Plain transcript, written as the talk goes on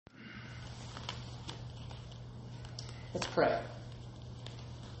Let's pray.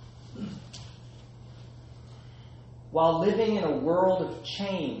 While living in a world of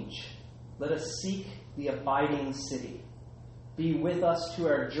change, let us seek the abiding city. Be with us to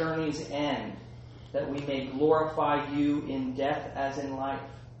our journey's end, that we may glorify you in death as in life.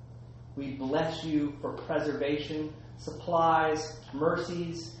 We bless you for preservation, supplies,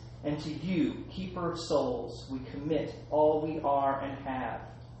 mercies, and to you, keeper of souls, we commit all we are and have.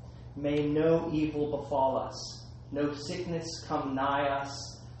 May no evil befall us, no sickness come nigh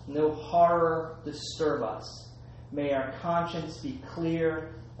us, no horror disturb us. May our conscience be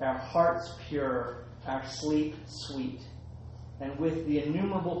clear, our hearts pure, our sleep sweet. And with the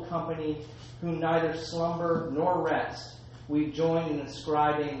innumerable company who neither slumber nor rest, we join in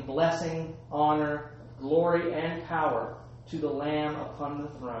ascribing blessing, honor, glory, and power to the Lamb upon the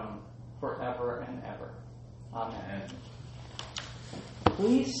throne forever and ever. Amen.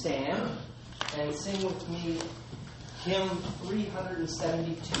 Please stand and sing with me hymn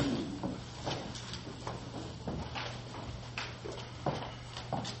 372.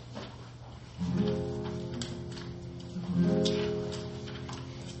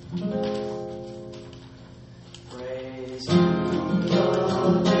 Praise to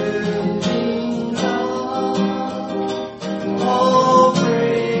the living God, all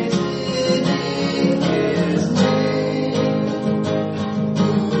praise in His name,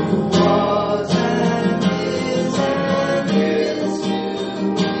 who was and is to be,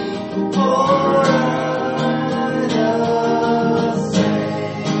 for I the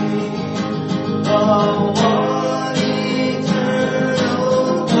same. The one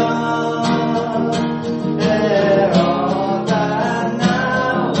eternal God, there all that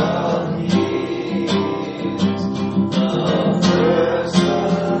now appears, the first,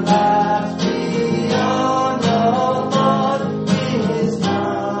 the last, beyond all thought, His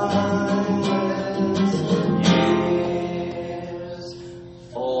timeless years.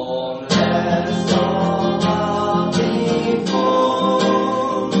 Formless, all lovely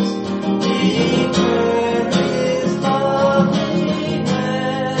forms, declare His loveliness.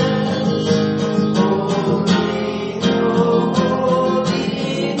 Holy, no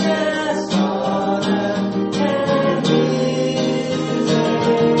holiness on earth can His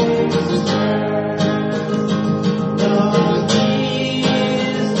express. Though He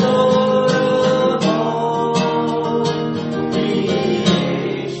is Lord of all,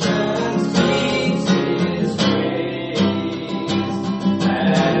 creation speaks His praise,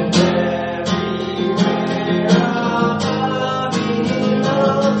 and everywhere above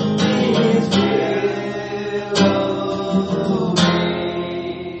below His willow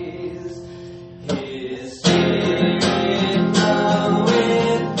ways. His Spirit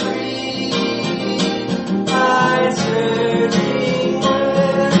floweth free, I searching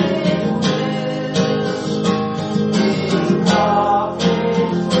where it will. In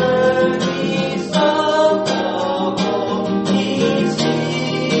prophets' worthy spoke of old, He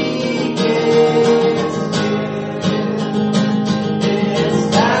speaketh still,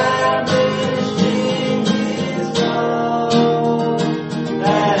 established in His love,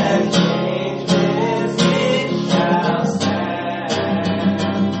 and changeless it shall stand.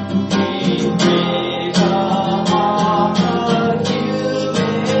 He breathed upon the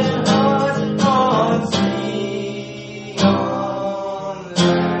human heart, on sea, on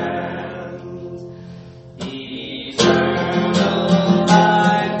land. Eternal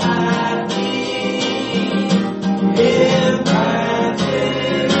life hath He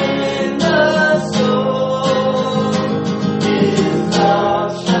implanted in the soul. His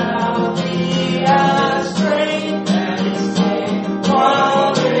love shall be our strength and stay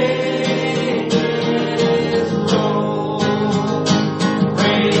while ages roll.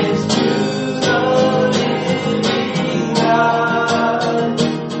 Praise to the living God,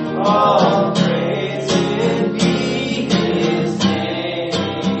 all praise be His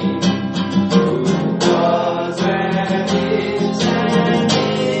name, who was and is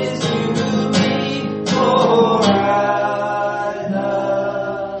to be, for I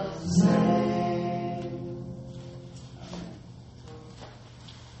the same.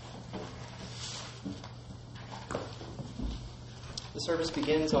 The service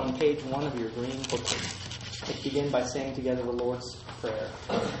begins on page 1 of your green booklet. Let's begin by saying together the Lord's Prayer.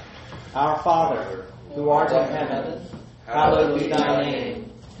 Our Father, who art in heaven, hallowed be thy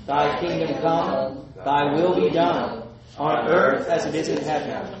name. Thy kingdom come, thy will be done, on earth as it is in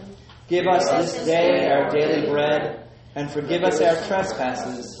heaven. Give us this day our daily bread, and forgive us our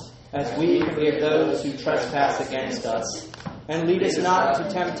trespasses, as we forgive those who trespass against us. And lead us not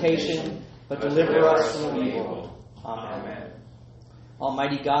into temptation, but deliver us from evil. Amen.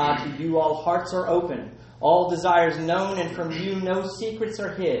 Almighty God, to you all hearts are open, All desires known, and from you no secrets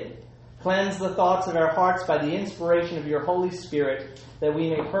are hid. Cleanse the thoughts of our hearts by the inspiration of your Holy Spirit, that we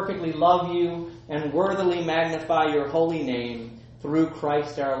may perfectly love you and worthily magnify your holy name through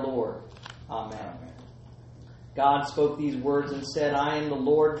Christ our Lord. Amen. God spoke these words and said, I am the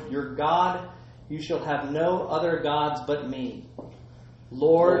Lord your God. You shall have no other gods but me.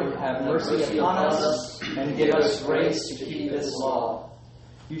 Lord, have mercy upon us and give us grace to keep this law.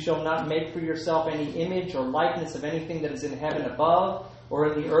 You shall not make for yourself any image or likeness of anything that is in heaven above,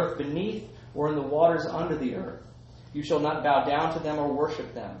 or in the earth beneath, or in the waters under the earth. You shall not bow down to them or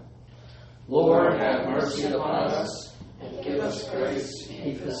worship them. Lord, have mercy upon us and give us grace to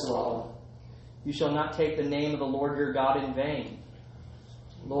keep this law. You shall not take the name of the Lord your God in vain.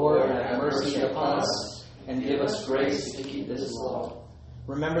 Lord, have mercy upon us and give us grace to keep this law.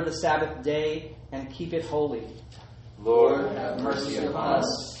 Remember the Sabbath day and keep it holy. Lord, have mercy upon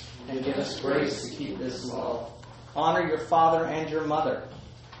us and give us grace to keep this law. Honor your father and your mother.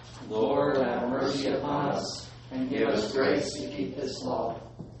 Lord, have mercy upon us and give us grace to keep this law.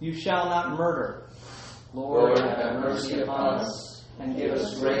 You shall not murder. Lord, have mercy upon us and give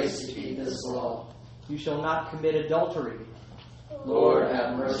us grace to keep this law. You shall not commit adultery. Lord,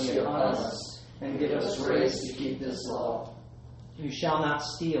 have mercy upon us and give us grace to keep this law. You shall not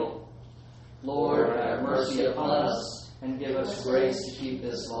steal. Lord, have mercy upon us and give us grace to keep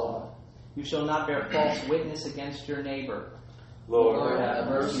this law. You shall not bear false witness against your neighbor. Lord, have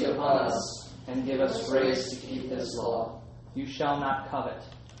mercy upon us and give us grace to keep this law. You shall not covet.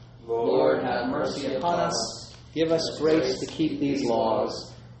 Lord, have mercy upon us. Give us grace to keep these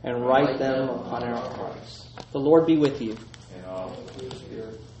laws and write them upon our hearts. The Lord be with you. And also with your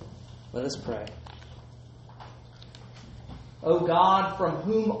spirit. Let us pray. O God, from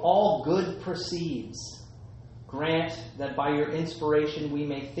whom all good proceeds, grant that by your inspiration we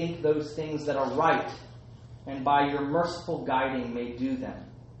may think those things that are right, and by your merciful guiding may do them.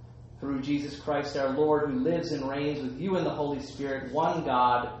 Through Jesus Christ our Lord, who lives and reigns with you in the Holy Spirit, one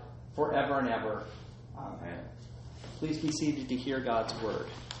God, forever and ever. Amen. Please be seated to hear God's word.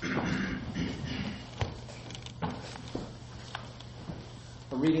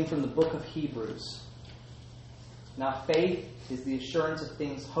 A reading from the book of Hebrews. Now faith is the assurance of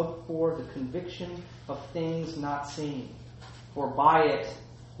things hoped for, the conviction of things not seen. For by it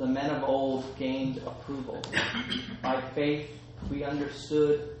the men of old gained approval. By faith we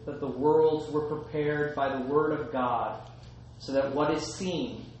understood that the worlds were prepared by the word of God, so that what is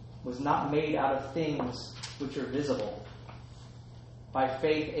seen was not made out of things which are visible. By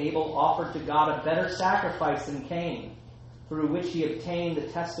faith Abel offered to God a better sacrifice than Cain, through which he obtained the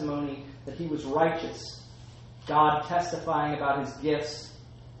testimony that he was righteous, God testifying about his gifts,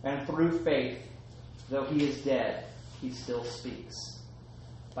 and through faith, though he is dead, he still speaks.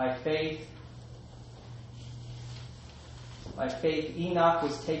 By faith Enoch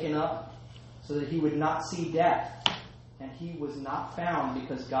was taken up so that he would not see death, and he was not found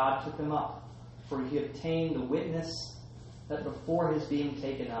because God took him up, for he obtained the witness that before his being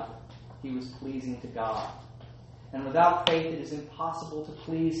taken up, he was pleasing to God. And without faith it is impossible to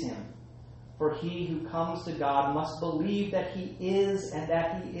please him. For he who comes to God must believe that he is, and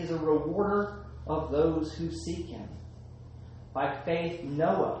that he is a rewarder of those who seek him. By faith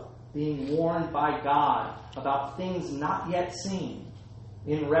Noah, being warned by God about things not yet seen,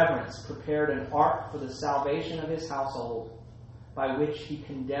 in reverence prepared an ark for the salvation of his household, by which he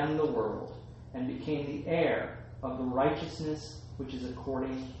condemned the world, and became the heir of the righteousness which is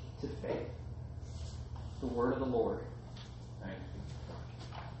according to faith. The word of the Lord. Thank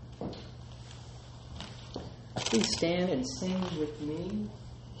you. Please stand and sing with me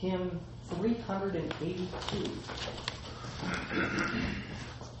hymn 382.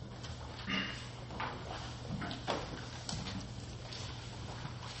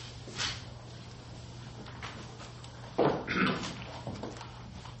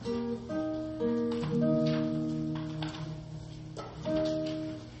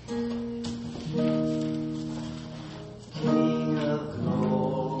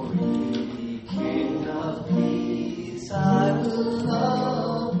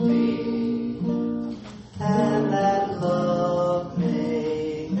 And that love may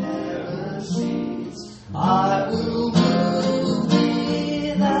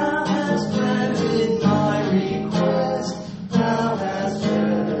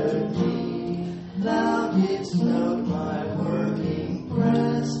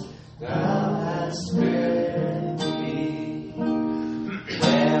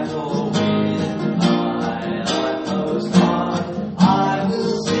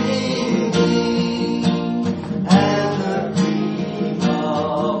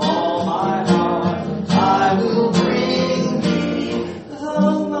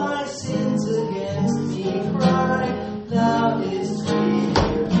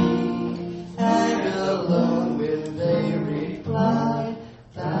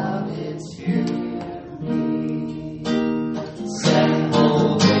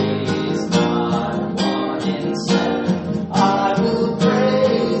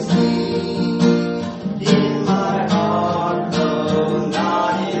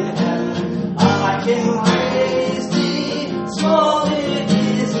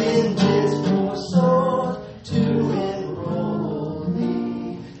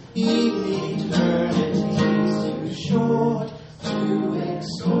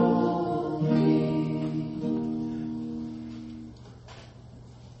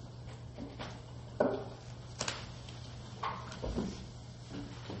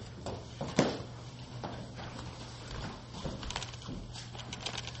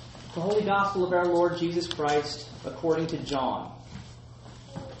The Holy Gospel of our Lord Jesus Christ according to John.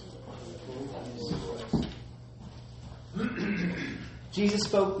 Jesus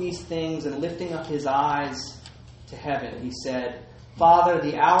spoke these things, and lifting up his eyes to heaven, he said, Father,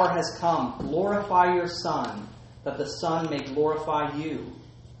 the hour has come. Glorify your Son, that the Son may glorify you,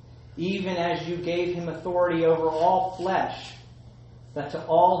 even as you gave him authority over all flesh, that to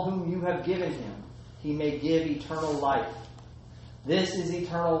all whom you have given him, he may give eternal life. This is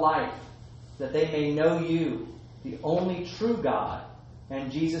eternal life, that they may know you, the only true God,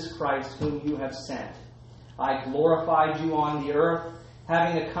 and Jesus Christ, whom you have sent. I glorified you on the earth,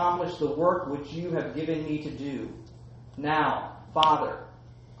 having accomplished the work which you have given me to do. Now, Father,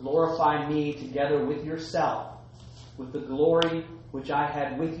 glorify me together with yourself, with the glory which I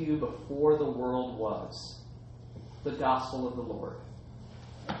had with you before the world was. The Gospel of the Lord.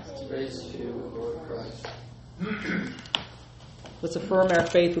 Praise to you, Lord Christ. Let's affirm our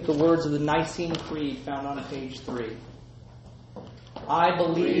faith with the words of the Nicene Creed found on page 3. I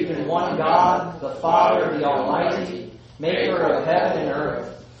believe in one God, the Father, the Almighty, maker of heaven and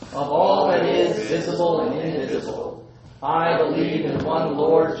earth, of all that is visible and invisible. I believe in one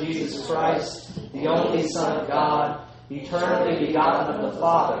Lord Jesus Christ, the only Son of God, eternally begotten of the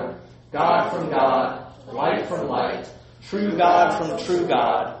Father, God from God, light from light, true God from true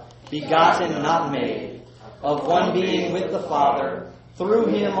God, begotten, not made, of one being with the Father. Through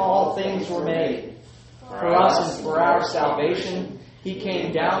him all things were made. For us and for our salvation, he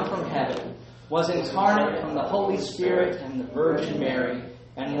came down from heaven, was incarnate from the Holy Spirit and the Virgin Mary,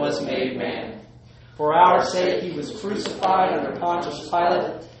 and was made man. For our sake he was crucified under Pontius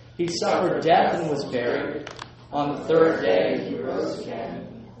Pilate. He suffered death and was buried. On the third day he rose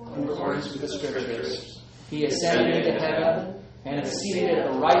again, in accordance with the Scriptures. He ascended into heaven and is seated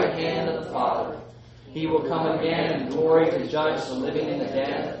at the right hand of the Father. He will come again in glory to judge the living and the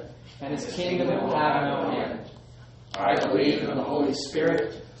dead, and his kingdom will have no end. I believe in the Holy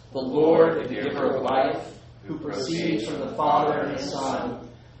Spirit, the Lord, the giver of life, who proceeds from the Father and the Son,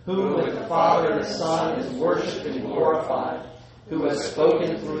 who with the Father and the Son is worshipped and glorified, who has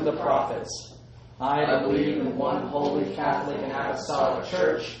spoken through the prophets. I believe in one holy Catholic and Apostolic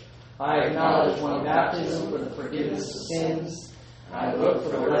Church. I acknowledge one baptism for the forgiveness of sins. I look for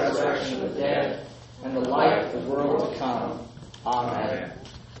the resurrection of the dead and the life of the world to come. Amen.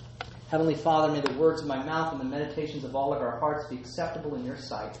 Heavenly Father, may the words of my mouth and the meditations of all of our hearts be acceptable in your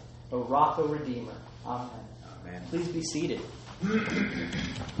sight, O Rock, O Redeemer. Amen. Amen. Please be seated.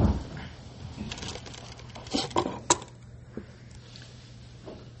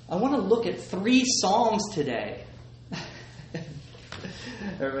 I want to look at 3 Psalms today.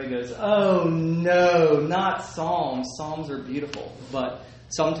 Everybody goes, oh no, not Psalms. Psalms are beautiful. But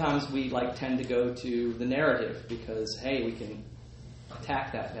sometimes we tend to go to the narrative because, hey, we can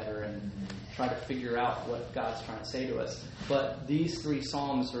attack that better and try to figure out what God's trying to say to us. But these 3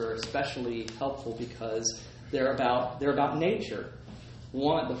 Psalms are especially helpful because they're about nature.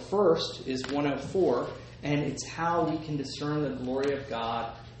 The first is 104, and it's how we can discern the glory of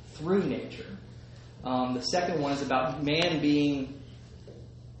God through nature. The second one is about man being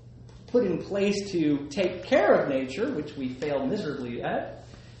put in place to take care of nature, which we fail miserably at.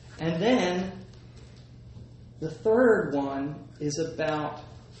 And then the third one is about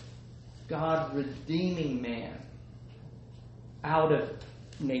God redeeming man out of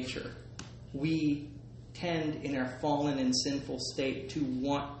nature. We tend in our fallen and sinful state to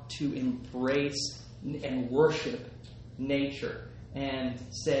want to embrace and worship nature and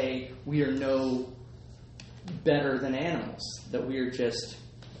say we are no better than animals, that we're just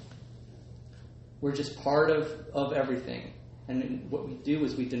part of everything. And what we do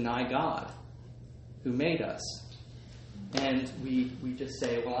is we deny God who made us. And we just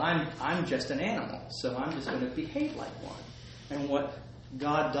say, well, I'm just an animal, so I'm just going to behave like one. And what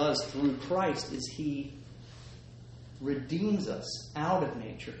God does through Christ is he redeems us out of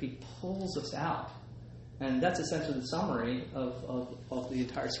nature. He pulls us out. And that's essentially the summary of the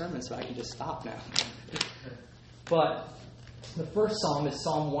entire sermon, so I can just stop now. But the first psalm is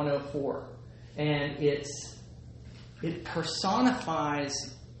Psalm 104. And it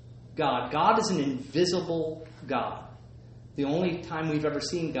personifies God. God is an invisible God. The only time we've ever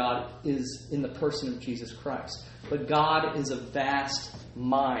seen God is in the person of Jesus Christ. But God is a vast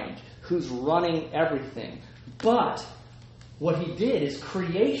mind who's running everything. But what he did is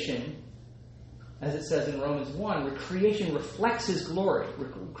creation, as it says in Romans 1, where creation reflects his glory. Where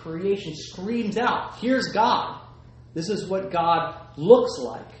creation screams out, here's God. This is what God looks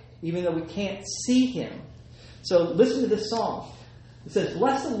like, even though we can't see him. So listen to this song. It says,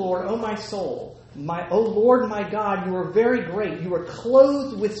 bless the Lord, O my soul. O Lord, my God, you are very great. You are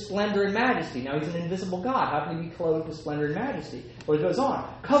clothed with splendor and majesty. Now, he's an invisible God. How can he be clothed with splendor and majesty? Well, it goes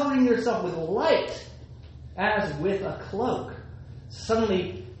on. Covering yourself with light as with a cloak.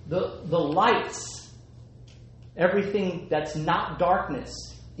 Suddenly, the lights, everything that's not darkness,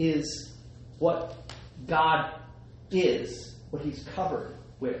 is what God is, what he's covered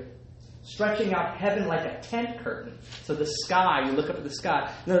with. Stretching out heaven like a tent curtain. So the sky, you look up at the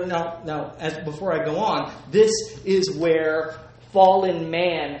sky. Now, before I go on, this is where fallen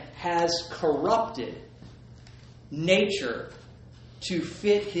man has corrupted nature to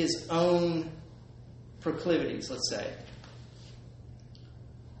fit his own proclivities, let's say.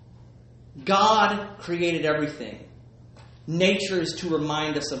 God created everything. Nature is to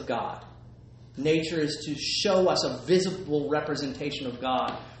remind us of God. Nature is to show us a visible representation of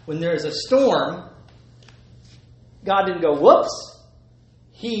God. When there is a storm, God didn't go, whoops.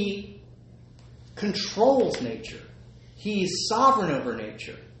 He controls nature. He's sovereign over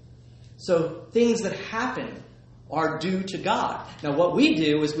nature. So things that happen are due to God. Now what we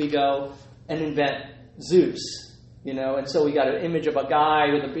do is we go and invent Zeus. And so we got an image of a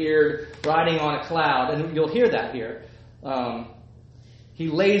guy with a beard riding on a cloud. And you'll hear that here. He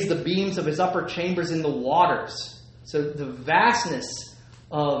lays the beams of his upper chambers in the waters. So the vastness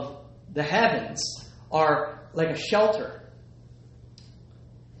of the heavens are like a shelter.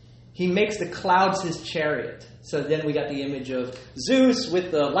 He makes the clouds his chariot. So then we got the image of Zeus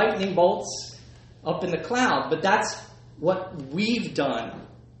with the lightning bolts up in the cloud. But that's what we've done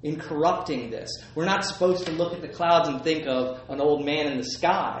in corrupting this. We're not supposed to look at the clouds and think of an old man in the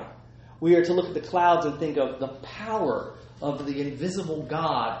sky. We are to look at the clouds and think of the power of the invisible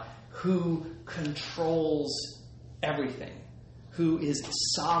God who controls everything, who is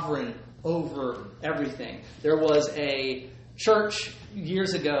sovereign over everything. There was a church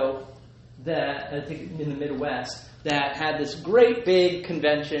years ago that, I think in the Midwest, that had this great big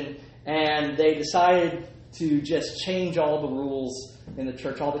convention, and they decided to just change all the rules in the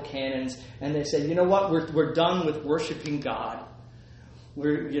church, all the canons, and they said, you know what, we're done with worshiping God.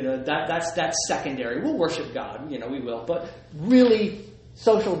 That's secondary. We'll worship God, we will. But really,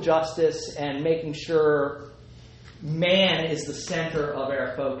 social justice and making sure man is the center of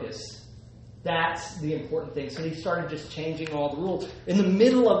our focus. That's the important thing. So he started just changing all the rules. In the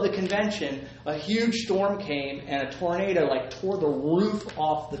middle of the convention, a huge storm came and a tornado tore the roof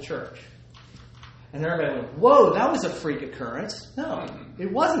off the church. And everybody went, whoa, that was a freak occurrence. No,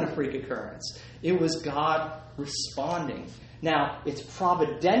 it wasn't a freak occurrence. It was God responding. Now, it's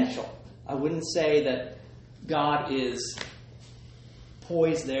providential. I wouldn't say that God is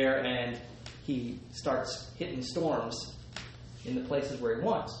poised there and he starts hitting storms in the places where he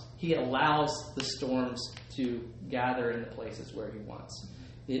wants. He allows the storms to gather in the places where he wants.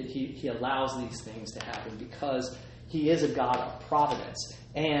 He allows these things to happen because he is a God of providence.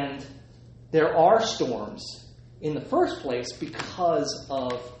 And there are storms in the first place because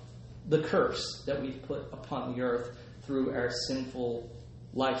of the curse that we've put upon the earth through our sinful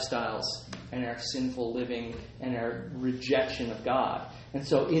lifestyles and our sinful living and our rejection of God. And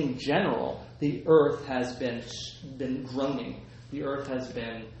so in general, the earth has been groaning. The earth has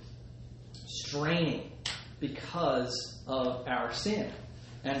been straining because of our sin.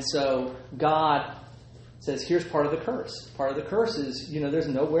 And so God says, here's part of the curse. Part of the curse is, there's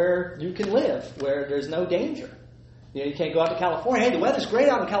nowhere you can live where there's no danger. You can't go out to California. Hey, the weather's great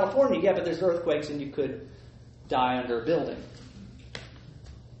out in California. Yeah, but there's earthquakes and you could die under a building.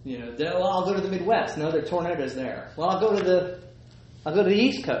 I'll go to the Midwest. No, there are tornadoes there. Well, I'll go to the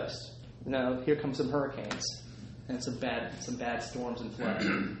East Coast. No, here comes some hurricanes and some bad storms and floods.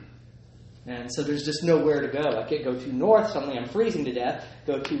 And so there's just nowhere to go. I can't go too north. Suddenly I'm freezing to death.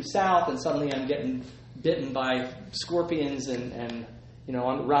 Go too south, and suddenly I'm getting bitten by scorpions and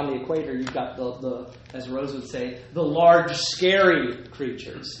around the equator you've got the as Rose would say, the large scary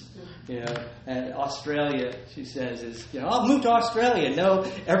creatures. And Australia, she says, is, I'll move to Australia. No,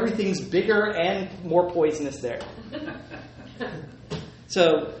 everything's bigger and more poisonous there.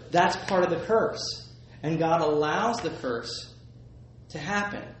 So that's part of the curse. And God allows the curse to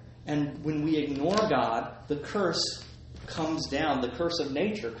happen. And when we ignore God, the curse comes down. The curse of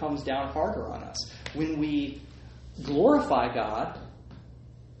nature comes down harder on us. When we glorify God,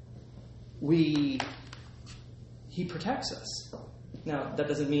 He protects us. Now, that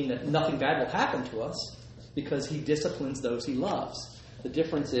doesn't mean that nothing bad will happen to us, because He disciplines those He loves. The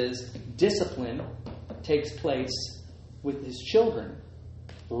difference is discipline takes place with His children.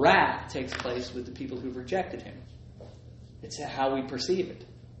 Wrath takes place with the people who've rejected Him. It's how we perceive it.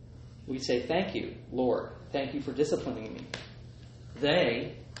 We say, thank you, Lord. Thank you for disciplining me.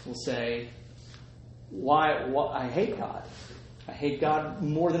 They will say, why I hate God. I hate God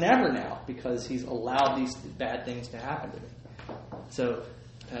more than ever now because he's allowed these bad things to happen to me. So,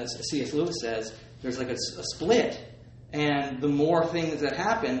 as C.S. Lewis says, there's like a split. And the more things that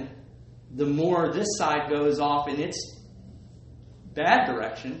happen, the more this side goes off in its bad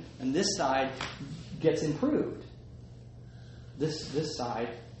direction, and this side gets improved. This side,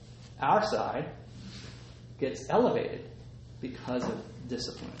 our side, gets elevated because of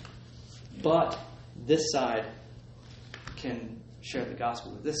discipline. But this side can share the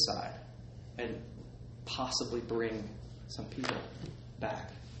gospel with this side and possibly bring some people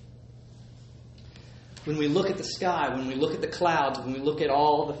back. When we look at the sky, when we look at the clouds, when we look at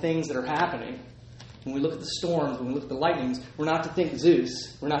all the things that are happening, when we look at the storms, when we look at the lightnings, we're not to think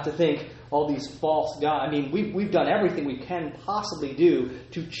Zeus. We're not to think all these false gods. I mean, we've done everything we can possibly do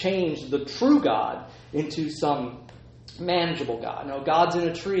to change the true God into some manageable God. No, God's in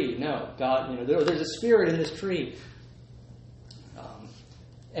a tree. No, God, there's a spirit in this tree.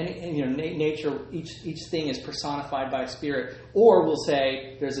 Nature, each thing is personified by a spirit. Or we'll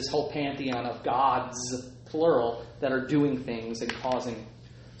say there's this whole pantheon of gods, plural, that are doing things and causing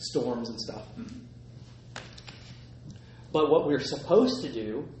storms and stuff. But what we're supposed to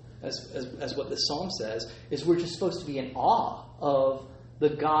do, as what this psalm says, is we're just supposed to be in awe of the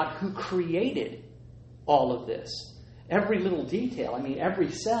God who created all of this. Every little detail. I mean,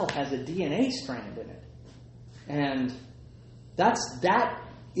 every cell has a DNA strand in it. And that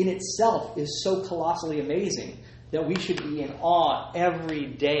in itself is so colossally amazing that we should be in awe every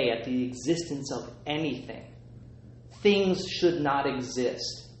day at the existence of anything. Things should not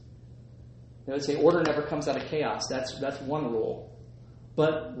exist. They would say order never comes out of chaos. That's one rule.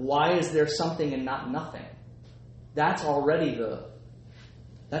 But why is there something and not nothing? That's already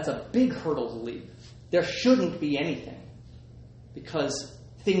that's a big hurdle to leap. There shouldn't be anything. Because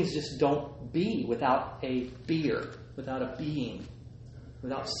things just don't be without a beer, without a being,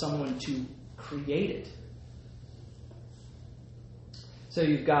 without someone to create it. So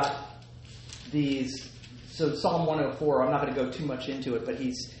you've got these. So Psalm 104, I'm not going to go too much into it, but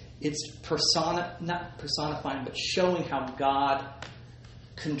it's not personifying, but showing how God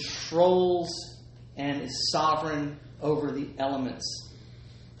controls and is sovereign over the elements,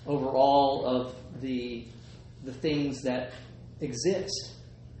 over all of the things that exist,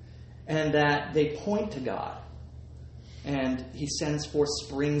 and that they point to God. And he sends forth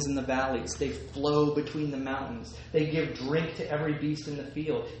springs in the valleys. They flow between the mountains. They give drink to every beast in the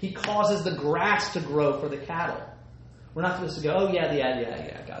field. He causes the grass to grow for the cattle. We're not supposed to go, oh,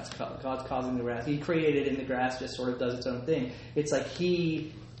 yeah, God's causing the grass. He created it, and the grass just sort of does its own thing. It's like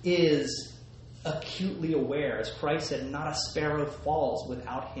he is acutely aware. As Christ said, not a sparrow falls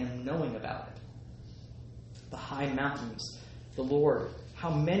without him knowing about it. The high mountains, the Lord. How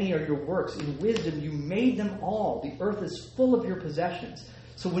many are your works? In wisdom you made them all. The earth is full of your possessions.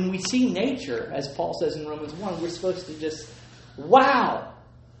 So when we see nature, as Paul says in Romans 1, we're supposed to just, wow,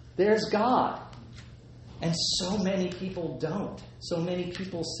 there's God. And so many people don't. So many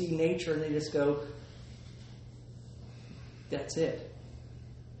people see nature and they just go, that's it.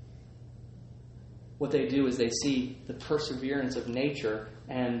 What they do is they see the perseverance of nature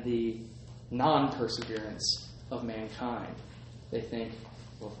and the non-perseverance of mankind. They think,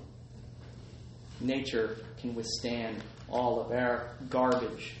 well, nature can withstand all of our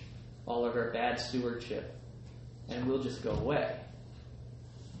garbage, all of our bad stewardship, and we'll just go away.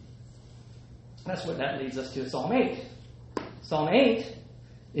 That's what that leads us to Psalm 8. Psalm 8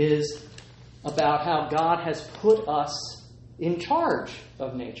 is about how God has put us in charge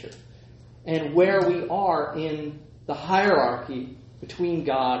of nature and where we are in the hierarchy between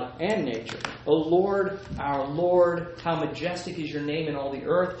God and nature. O Lord, our Lord, how majestic is your name in all the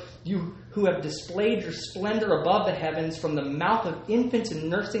earth. You who have displayed your splendor above the heavens, from the mouth of infants and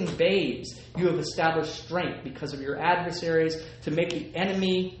nursing babes, you have established strength because of your adversaries, to make the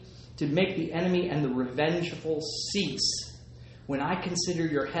enemy and the revengeful cease. When I consider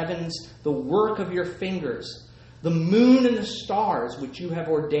your heavens, the work of your fingers, the moon and the stars which you have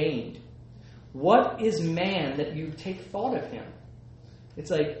ordained. What is man that you take thought of him?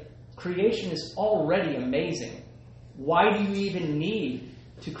 It's like creation is already amazing. Why do you even need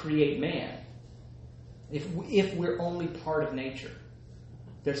to create man? If we're only part of nature.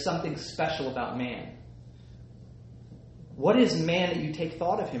 There's something special about man. What is man that you take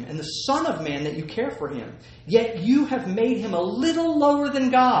thought of him? And the Son of Man that you care for him? Yet you have made him a little lower than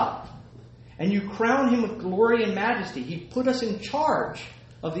God. And you crown him with glory and majesty. He put us in charge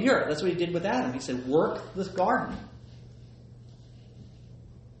of the earth. That's what he did with Adam. He said, work this garden.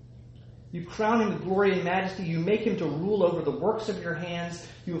 You crown him with glory and majesty. You make him to rule over the works of your hands.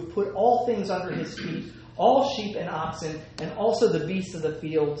 You have put all things under his feet, all sheep and oxen, and also the beasts of the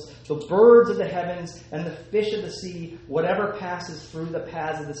fields, the birds of the heavens, and the fish of the sea, whatever passes through the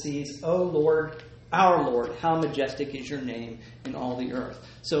paths of the seas. O Lord, our Lord, how majestic is your name in all the earth.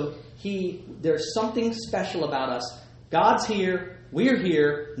 So there's something special about us. God's here, we're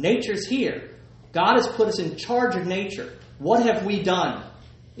here, nature's here. God has put us in charge of nature. What have we done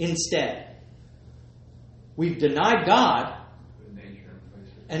instead? We've denied God,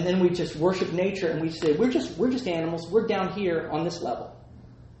 and then we just worship nature, and we say, we're just animals. We're down here on this level.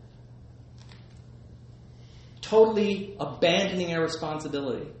 Totally abandoning our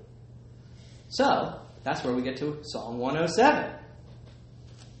responsibility. So, that's where we get to Psalm 107.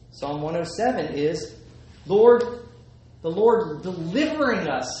 Psalm 107 is the Lord delivering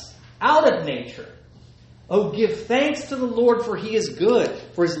us out of nature. Oh, give thanks to the Lord, for he is good,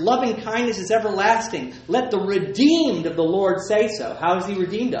 for his loving kindness is everlasting. Let the redeemed of the Lord say so. How has he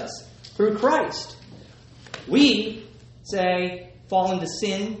redeemed us? Through Christ. We say, fall into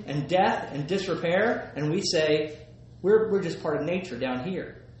sin and death and disrepair, and we say, we're just part of nature down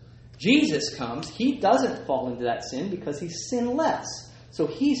here. Jesus comes, he doesn't fall into that sin because he's sinless. So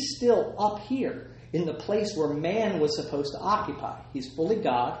he's still up here in the place where man was supposed to occupy. He's fully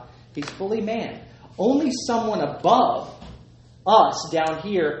God, he's fully man. Only someone above us down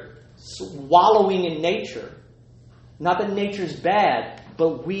here wallowing in nature. Not that nature's bad,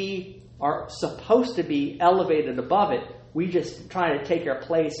 but we are supposed to be elevated above it. We just try to take our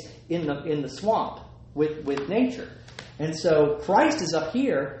place in the swamp with nature. And so Christ is up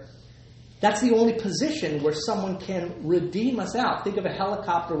here. That's the only position where someone can redeem us out. Think of a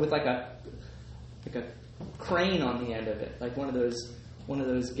helicopter with like a crane on the end of it, like one of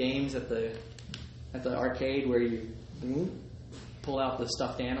those games at the arcade where you pull out the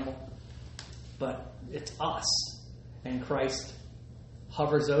stuffed animal. But it's us. And Christ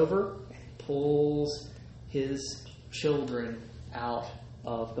hovers over and pulls his children out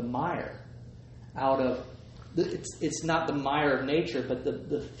of the mire. It's not the mire of nature, but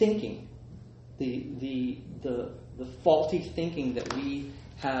the thinking. The faulty thinking that we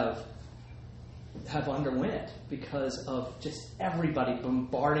have underwent because of just everybody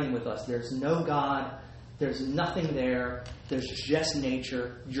bombarding with us. There's no God. There's nothing there. There's just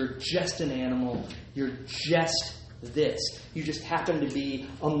nature. You're just an animal. You're just this. You just happen to be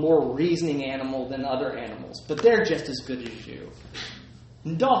a more reasoning animal than other animals. But they're just as good as you.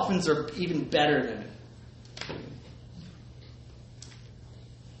 And dolphins are even better than you.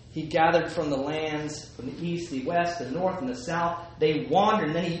 He gathered from the lands, from the east, the west, the north, and the south. They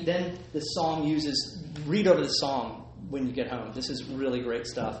wandered, and then the psalm uses, read over the psalm when you get home. This is really great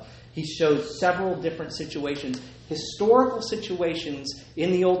stuff. He shows several different situations, historical situations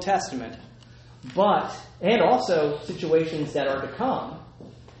in the Old Testament, and also situations that are to come.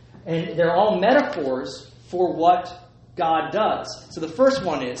 And they're all metaphors for what God does. So the first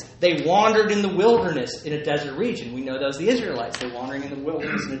one is, they wandered in the wilderness in a desert region. We know those the Israelites. They're wandering in the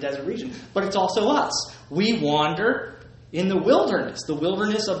wilderness in a desert region. But it's also us. We wander in the wilderness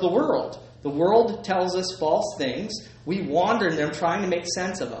of the world. The world tells us false things. We wander in them trying to make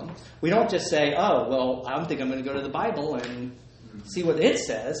sense of them. We don't just say, oh, well, I don't think I'm going to go to the Bible and see what it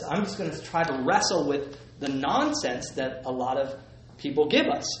says. I'm just going to try to wrestle with the nonsense that a lot of people give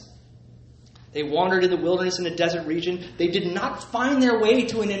us. They wandered in the wilderness in a desert region. They did not find their way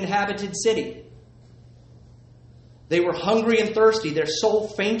to an inhabited city. They were hungry and thirsty. Their soul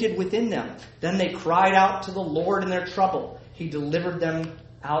fainted within them. Then they cried out to the Lord in their trouble. He delivered them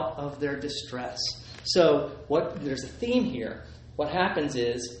out of their distress. So there's a theme here. What happens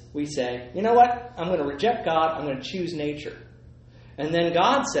is we say, you know what? I'm going to reject God. I'm going to choose nature. And then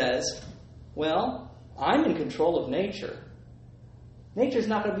God says, well, I'm in control of nature. Nature's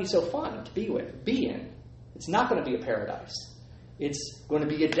not going to be so fun to be in. It's not going to be a paradise. It's going to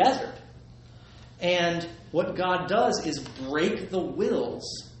be a desert. And what God does is break the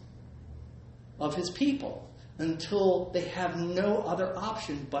wills of his people until they have no other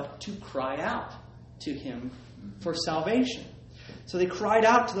option but to cry out to him for salvation. So they cried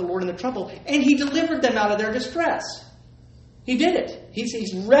out to the Lord in their trouble, and he delivered them out of their distress. He did it.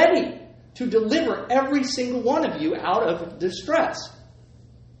 He's ready to deliver every single one of you out of distress.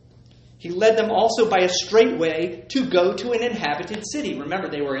 He led them also by a straight way to go to an inhabited city. Remember,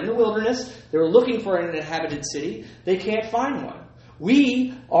 they were in the wilderness. They were looking for an inhabited city. They can't find one.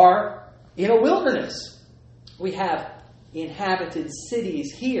 We are in a wilderness. We have inhabited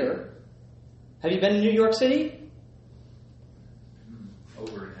cities here. Have you been to New York City?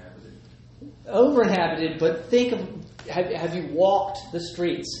 Over-inhabited. Over-inhabited, but think of, have you walked the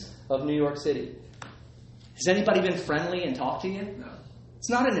streets of New York City. Has anybody been friendly and talked to you? No. It's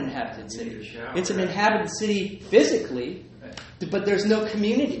not an inhabited city. Shower, It's an inhabited city physically, but there's no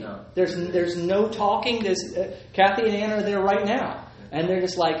community. No. There's no talking. Kathy and Ann are there right now, and they're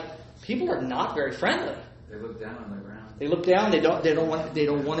just like, people are not very friendly. They look down on the ground. They look down. They don't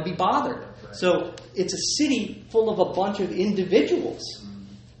want to be bothered. Right. So it's a city full of a bunch of individuals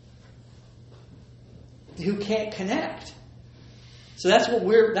who can't connect. So that's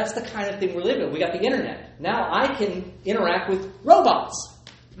the kind of thing we're living in. We got the internet. Now I can interact with robots.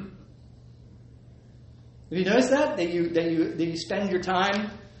 Have you noticed that you spend your time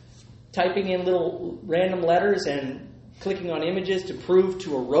typing in little random letters and clicking on images to prove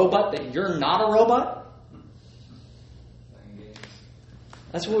to a robot that you're not a robot?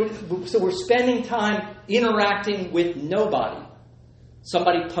 That's what so we're spending time interacting with nobody.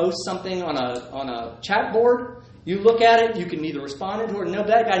 Somebody posts something on a chat board. You look at it. You can either respond to it or no.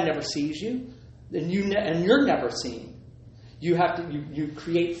 That guy never sees you, and you're never seen. You have to you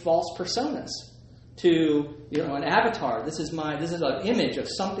create false personas to an avatar. This is an image of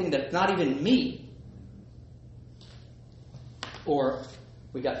something that's not even me. Or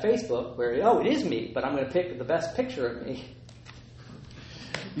we got Facebook where it is me, but I'm going to pick the best picture of me.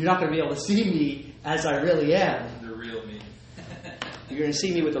 You're not going to be able to see me as I really am. The real me. You're going to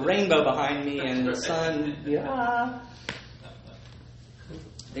see me with the rainbow behind me and the sun.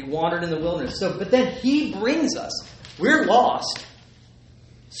 They wandered in the wilderness. But then He brings us. We're lost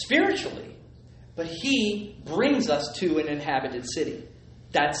spiritually, but He brings us to an inhabited city.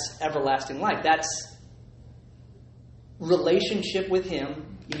 That's everlasting life. That's relationship with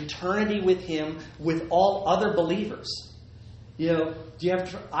Him, eternity with Him, with all other believers.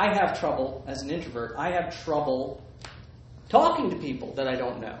 I have trouble as an introvert. I have trouble talking to people that I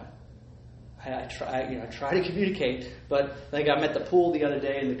don't know. I try to communicate, but like I'm at the pool the other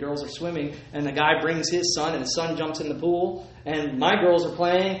day and the girls are swimming and the guy brings his son and the son jumps in the pool and my girls are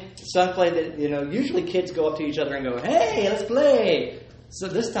playing. The son played. Usually kids go up to each other and go, "Hey, let's play." So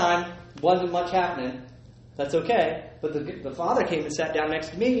this time wasn't much happening. That's okay. But the father came and sat down next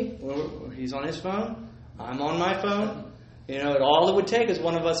to me. He's on his phone. I'm on my phone. All it would take is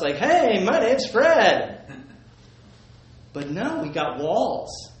one of us like, "Hey, my name's Fred." But no, we got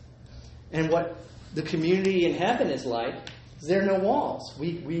walls. And what the community in heaven is like, is there are no walls.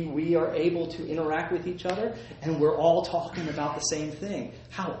 We are able to interact with each other, and we're all talking about the same thing.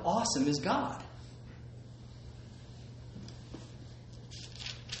 How awesome is God?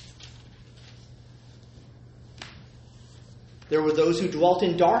 There were those who dwelt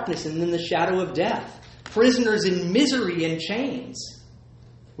in darkness and in the shadow of death, prisoners in misery and chains.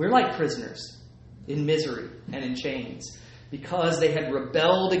 We're like prisoners in misery and in chains, because they had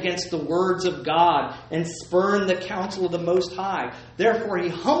rebelled against the words of God and spurned the counsel of the Most High. Therefore, He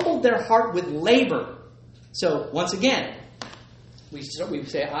humbled their heart with labor. So, once again, we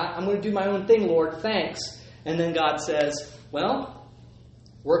say, I'm going to do my own thing, Lord, thanks. And then God says, well,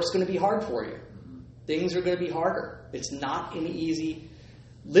 work's going to be hard for you. Things are going to be harder. It's not an easy...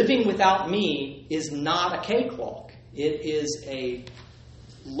 Living without me is not a cakewalk. It is a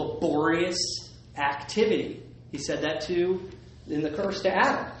laborious activity. He said that too in the curse to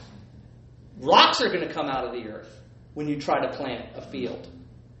Adam. Rocks are going to come out of the earth when you try to plant a field.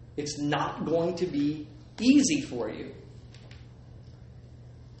 It's not going to be easy for you.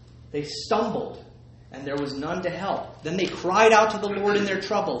 They stumbled, and there was none to help. Then they cried out to the Lord in their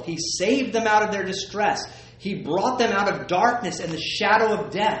trouble. He saved them out of their distress. He brought them out of darkness and the shadow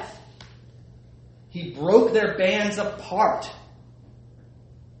of death. He broke their bands apart.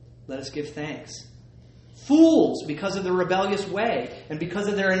 Let us give thanks. Fools, because of their rebellious way and because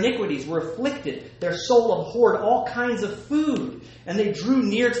of their iniquities, were afflicted. Their soul abhorred all kinds of food, and they drew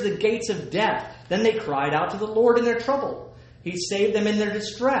near to the gates of death. Then they cried out to the Lord in their trouble. He saved them in their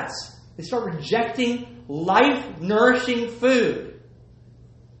distress. They start rejecting life-nourishing food.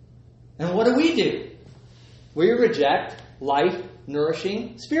 And what do? We reject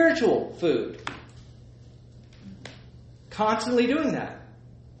life-nourishing spiritual food. Constantly doing that.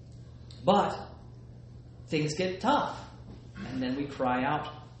 But things get tough. And then we cry out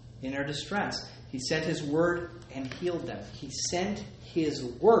in our distress. He sent His word and healed them. He sent His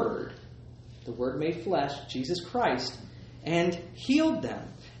word, the Word made flesh, Jesus Christ, and healed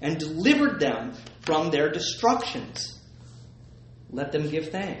them and delivered them from their destructions. Let them give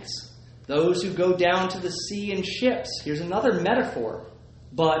thanks. Those who go down to the sea in ships. Here's another metaphor.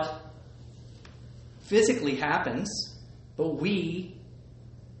 But physically happens. But we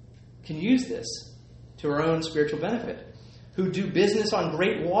can use this to our own spiritual benefit. Who do business on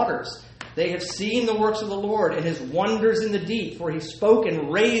great waters. They have seen the works of the Lord and his wonders in the deep, for he spoke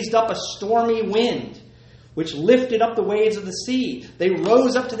and raised up a stormy wind, which lifted up the waves of the sea. They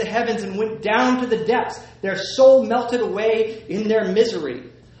rose up to the heavens and went down to the depths. Their soul melted away in their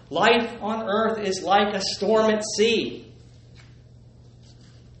misery. Life on earth is like a storm at sea.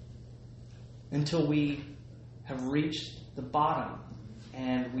 Until we have reached the bottom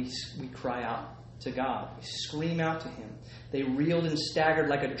and we cry out to God. We scream out to him. They reeled and staggered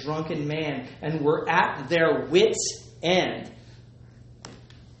like a drunken man and were at their wits' end.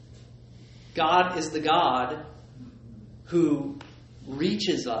 God is the God who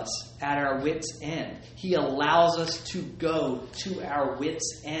reaches us at our wits' end. He allows us to go to our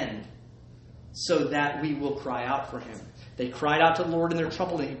wits' end so that we will cry out for him. They cried out to the Lord in their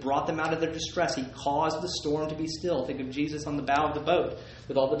trouble, and he brought them out of their distress. He caused the storm to be still. Think of Jesus on the bow of the boat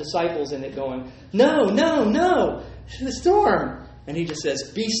with all the disciples in it going, "No, no, no, the storm." And he just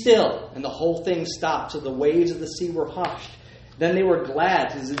says, "Be still." And the whole thing stopped. So the waves of the sea were hushed. Then they were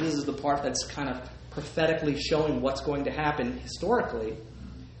glad. This is the part that's kind of prophetically showing what's going to happen historically.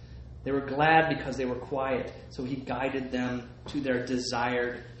 They were glad because they were quiet. So he guided them to their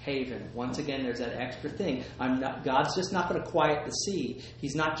desired haven. Once again, there's that extra thing. God's just not going to quiet the sea.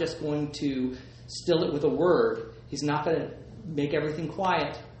 He's not just going to still it with a word. He's not going to make everything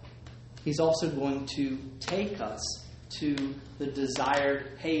quiet. He's also going to take us to the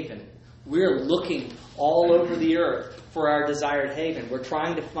desired haven. We're looking all over the earth for our desired haven. We're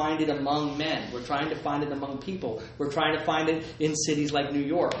trying to find it among men. We're trying to find it among people. We're trying to find it in cities like New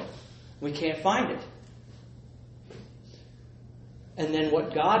York. We can't find it. And then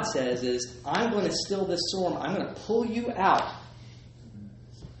what God says is, I'm going to still this storm. I'm going to pull you out.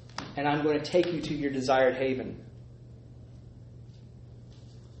 And I'm going to take you to your desired haven.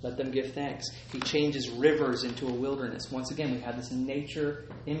 Let them give thanks. He changes rivers into a wilderness. Once again, we have this nature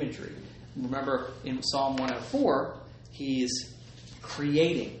imagery. Remember, in Psalm 104, he's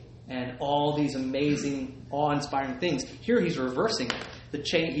creating and all these amazing, awe-inspiring things. Here he's reversing it.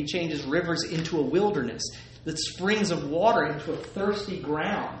 He changes rivers into a wilderness. The springs of water into a thirsty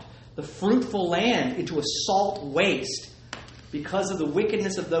ground. The fruitful land into a salt waste. Because of the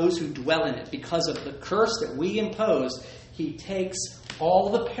wickedness of those who dwell in it. Because of the curse that we impose, he takes all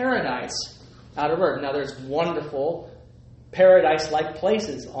the paradise out of earth. Now there's wonderful paradise-like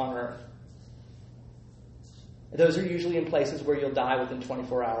places on earth. Those are usually in places where you'll die within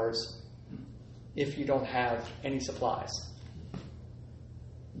 24 hours if you don't have any supplies.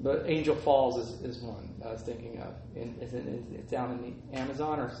 But Angel Falls is one I was thinking of. It's down in the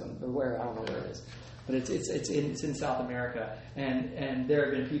Amazon or where, I don't know where it is. But it's in South America. And there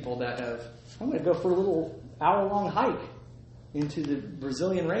have been people that have, I'm going to go for a little hour-long hike into the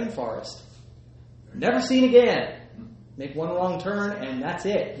Brazilian rainforest. Never seen again. Make one wrong turn and that's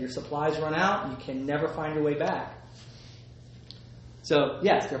it. Your supplies run out. You can never find your way back. So,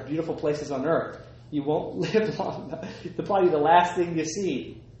 yes, there are beautiful places on earth. You won't live long. They're probably the last thing you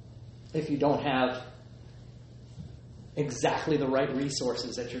see if you don't have exactly the right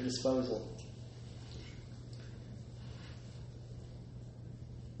resources at your disposal.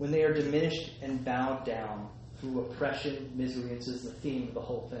 When they are diminished and bowed down through oppression, misery, and this is the theme of the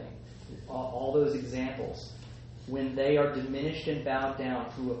whole thing. All those examples. When they are diminished and bowed down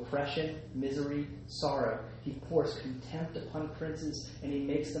through oppression, misery, sorrow, he pours contempt upon princes, and he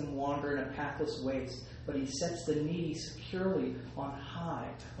makes them wander in a pathless waste. But he sets the needy securely on high,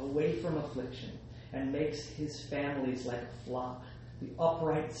 away from affliction, and makes his families like a flock. The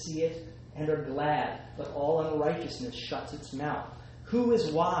upright see it and are glad, but all unrighteousness shuts its mouth. Who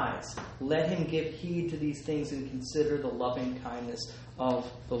is wise? Let him give heed to these things and consider the loving kindness of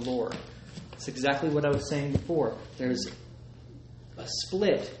the Lord. It's exactly what I was saying before. There's a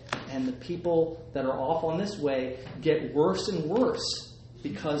split, and the people that are off on this way get worse and worse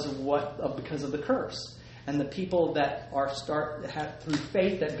because of the curse. And the people that have through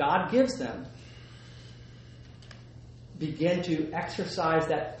faith that God gives them begin to exercise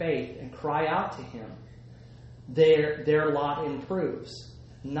that faith and cry out to him. Their lot improves.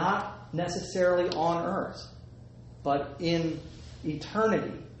 Not necessarily on earth, but in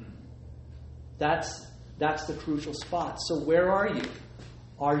eternity. That's the crucial spot. So where are you?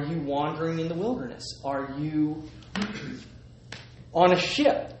 Are you wandering in the wilderness? Are you on a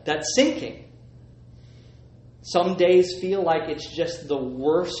ship that's sinking? Some days feel like it's just the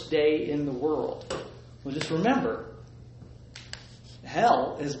worst day in the world. Well, just remember,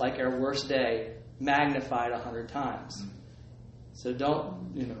 hell is like our worst day magnified 100 times. So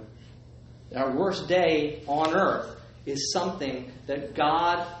our worst day on earth is something that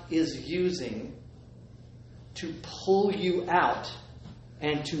God is using to pull you out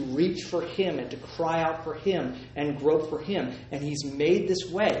and to reach for Him and to cry out for Him and grope for Him. And He's made this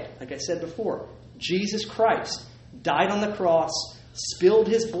way, like I said before. Jesus Christ died on the cross, spilled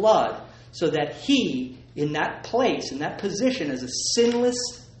His blood, so that He, in that place, in that position as a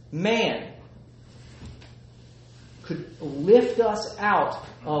sinless man, could lift us out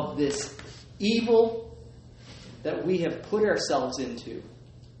of this evil that we have put ourselves into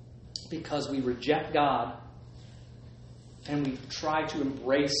because we reject God and we try to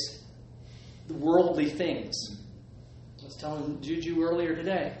embrace the worldly things. I was telling Juju earlier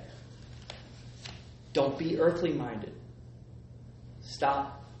today, don't be earthly minded.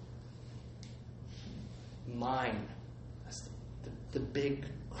 Stop. Mine. That's the big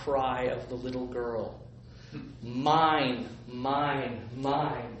cry of the little girl. Mine, mine,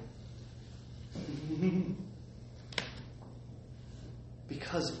 mine.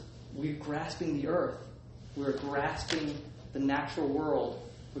 Because we're grasping the earth. We're grasping the natural world.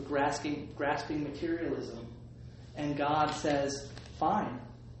 We're grasping materialism. And God says, fine.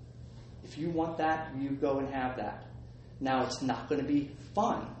 If you want that, you go and have that. Now, it's not going to be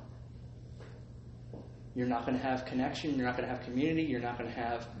fun. You're not going to have connection. You're not going to have community. You're going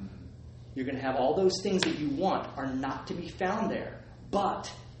to have all those things that you want are not to be found there.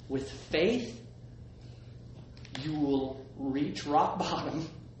 But with faith, you will reach rock bottom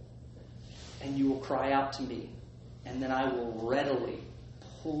and you will cry out to me. And then I will readily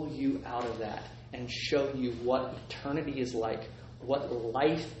pull you out of that and show you what eternity is like, what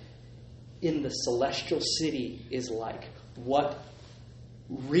life in the celestial city is like, what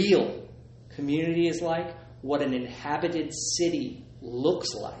real community is like, what an inhabited city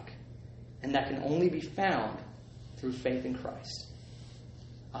looks like. And that can only be found through faith in Christ.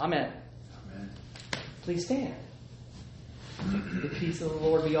 Amen. Amen. Please stand. The peace of the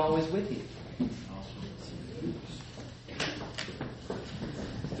Lord be always with you.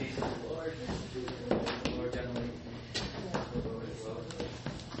 Peace of the Lord. Lord, gentlemen.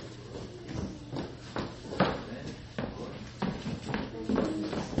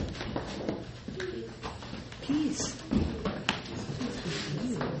 Peace.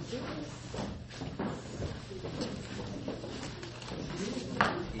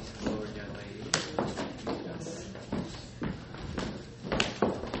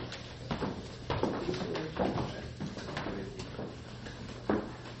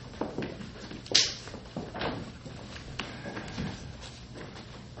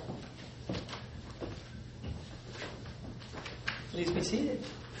 Please be seated.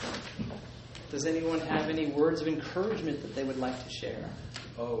 Does anyone have any words of encouragement that they would like to share?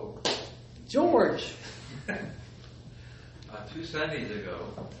 Oh, George! 2 Sundays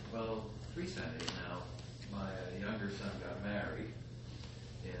ago, well, 3 Sundays now, my younger son got married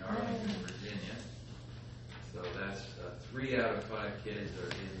in Arlington, Virginia. So that's 3 out of 5 kids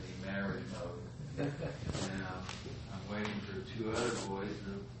are in the marriage mode. And I'm waiting for 2 other boys,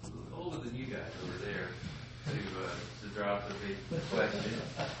 a little older than you guys over there, to drop the big question.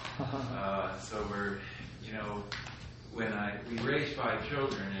 So we're, when we raised 5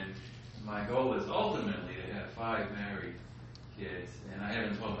 children, and my goal is ultimately to have 5 married kids. And I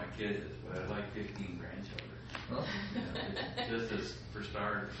haven't told my kids this, but I'd like 15 grandchildren. Just as for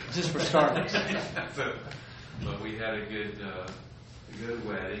starters. Just for starters. But we had a good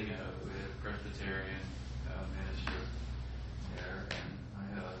wedding. We had a Presbyterian minister there, and I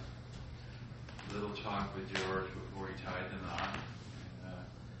had a little talk with George before he tied the knot, and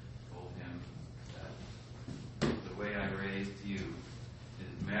told him that the way I raised you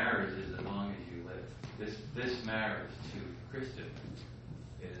is marriage is as long as you live. This marriage to Kristen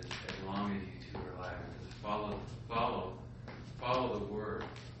is as long as you two are alive. Just follow the word,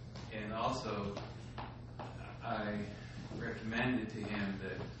 and also I recommended to him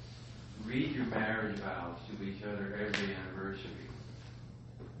that read your marriage vows to each other every anniversary,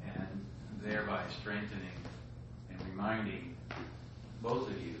 and thereby strengthening and reminding both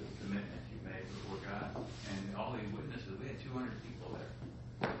of you the commitment you made before God. And all these witnesses, we had 200 people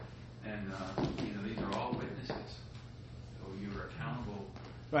there. And, these are all witnesses. So you are accountable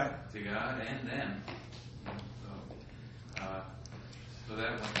to God and them. So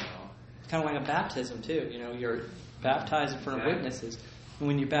that went well. Kind of like a baptism, too. You're baptized in front of witnesses. And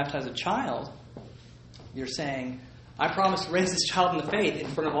when you baptize a child, you're saying, I promise to raise this child in the faith in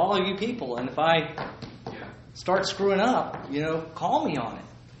front of all of you people. And if I start screwing up, call me on it.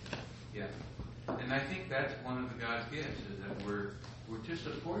 Yeah. And I think that's one of the God's gifts, is that we're to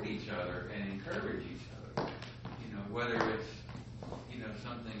support each other and encourage each other. Whether it's,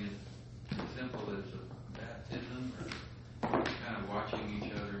 something as simple as a baptism, or kind of watching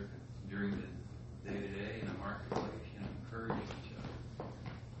each other during the day-to-day in the marketplace, encouraging each other.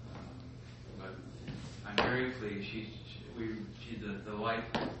 briefly, she's the life,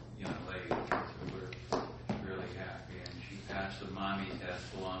 lady. So we're really happy, and she passed the mommy test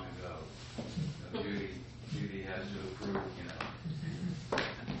long ago. So Judy has to approve,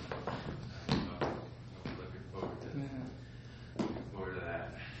 Looking forward to that.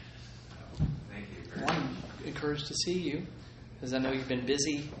 So, thank you very much. I'm encouraged to see you, because I know you've been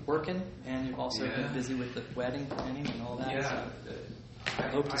busy working, and you've also been busy with the wedding planning and all that. Yeah. So I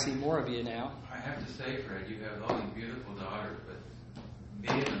hope to see more of you now. I have to say, Fred, you have all these beautiful daughters, but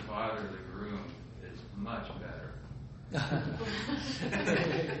being the father of the groom is much better.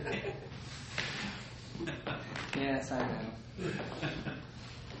 Yes, I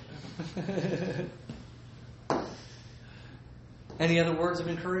know. Any other words of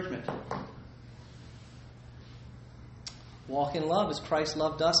encouragement? Walk in love as Christ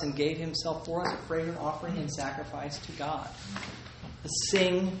loved us and gave himself for us, a fragrant offering and sacrifice to God. Let's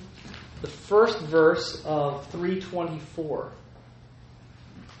sing the first verse of 324.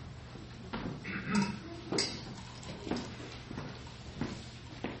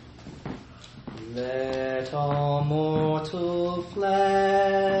 Let all mortal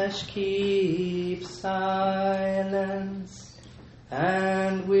flesh keep silence,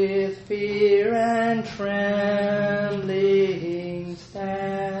 and with fear and trembling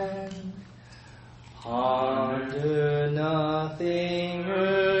stand, under nothing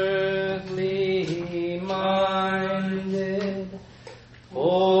earthly minded,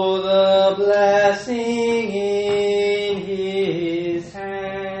 for the blessing in his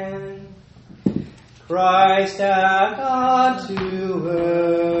hand. Christ our God to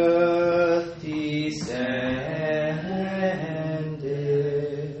earth descended,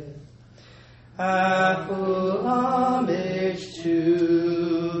 our full homage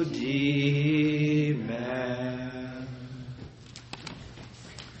to demand.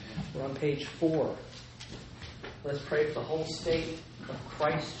 We're on page 4. Let's pray for the whole state of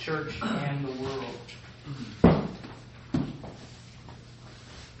Christ Church and the world.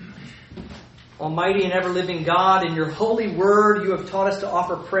 Almighty and ever-living God, in your holy word you have taught us to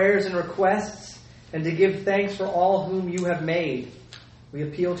offer prayers and requests and to give thanks for all whom you have made. We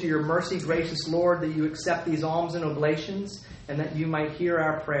appeal to your mercy, gracious Lord, that you accept these alms and oblations and that you might hear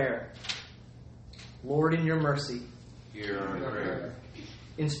our prayer. Lord, in your mercy, Hear our prayer.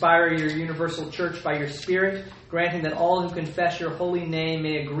 Inspire your universal church by your Spirit, granting that all who confess your holy name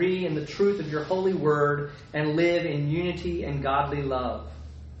may agree in the truth of your holy word and live in unity and godly love.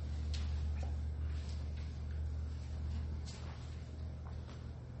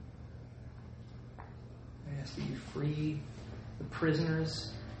 I ask that you free the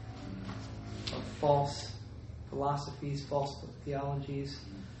prisoners of false philosophies, false theologies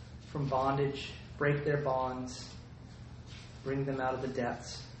from bondage, break their bonds, bring them out of the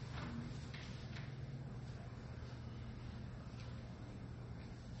depths.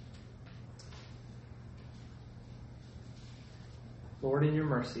 Lord, in your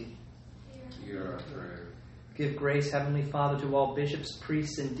mercy, Hear our prayer. give grace, Heavenly Father, to all bishops,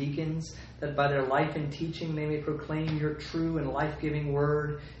 priests, and deacons, that by their life and teaching they may proclaim your true and life-giving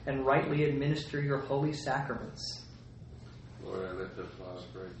word and rightly administer your holy sacraments. Lord, I lift up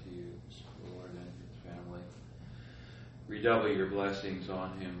Osprey to you, Lord, and his family. Redouble your blessings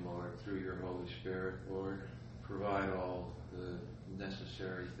on him, Lord, through your Holy Spirit, Lord. Provide all the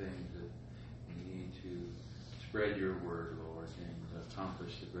necessary things that we need to spread your word, Lord, and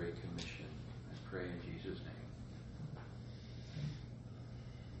accomplish the Great Commission. I pray in Jesus' name.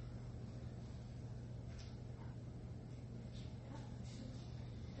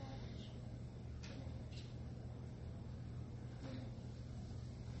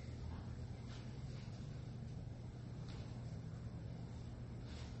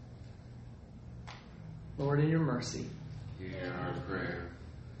 Lord, in your mercy, Hear our prayer.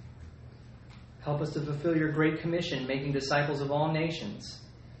 help us to fulfill your great commission, making disciples of all nations,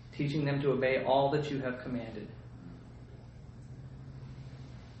 teaching them to obey all that you have commanded.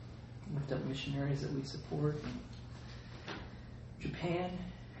 Lift up missionaries that we support in Japan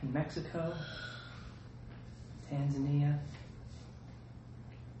and Mexico, Tanzania.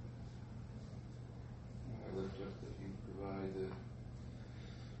 I lift up that you provide the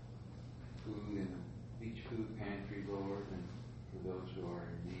food in the beach food pantry, Lord, and for those who are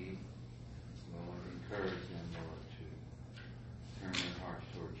in need, Lord, encourage them, Lord, to turn their hearts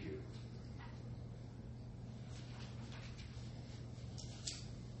towards you.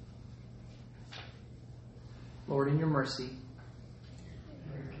 Lord, in your mercy,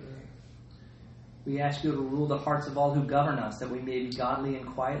 we ask you to rule the hearts of all who govern us, that we may be godly and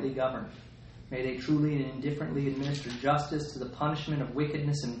quietly governed. May they truly and indifferently administer justice to the punishment of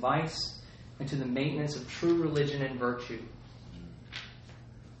wickedness and vice, and to the maintenance of true religion and virtue.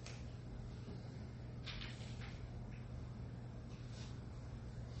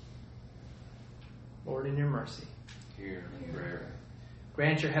 Lord, in your mercy, Hear prayer.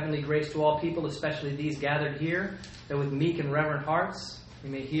 grant your heavenly grace to all people, especially these gathered here, that with meek and reverent hearts we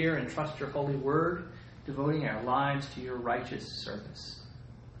may hear and trust your holy word, devoting our lives to your righteous service.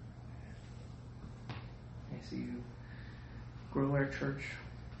 May I see you grow our church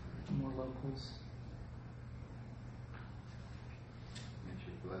to more locals. And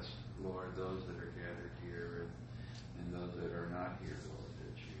you bless, Lord, those that are gathered here and those that are not here, Lord,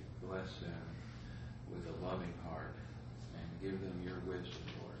 that you bless them with a loving heart and give them your wisdom,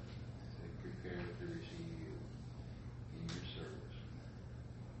 Lord, as they prepare to receive you in your service.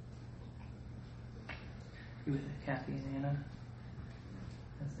 Be with Kathy and Anna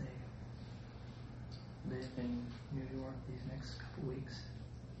as they live in New York these next couple weeks.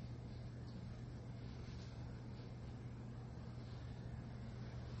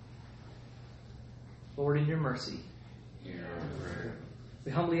 Lord, in your mercy, Hear our prayer.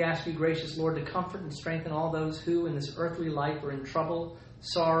 we humbly ask you, gracious Lord, to comfort and strengthen all those who in this earthly life are in trouble,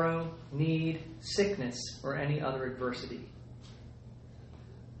 sorrow, need, sickness, or any other adversity.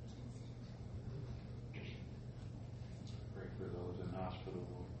 Pray for those in hospital,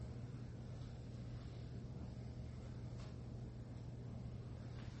 Lord.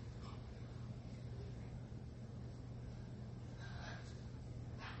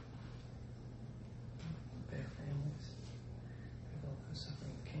 Their families, for those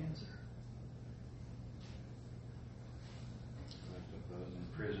suffering with cancer. Lift up those in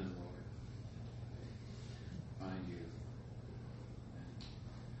prison, Lord. Find you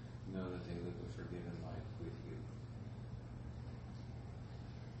and know that they live a forgiven life with you.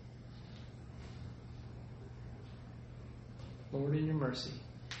 Lord, in your mercy,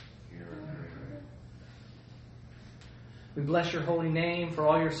 Hear our prayer. we bless your holy name for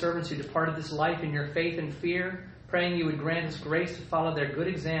all your servants who departed this life in your faith and fear, praying you would grant us grace to follow their good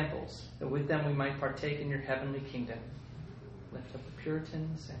examples, that with them we might partake in your heavenly kingdom. Lift up the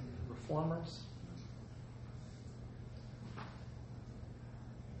Puritans and the Reformers.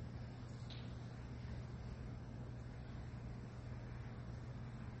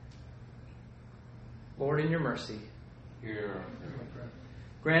 Lord, in your mercy, Hear our prayer.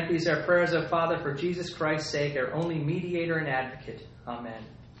 grant these our prayers, O Father, for Jesus Christ's sake, our only mediator and advocate. Amen.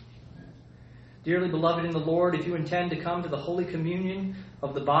 Dearly beloved in the Lord, if you intend to come to the Holy Communion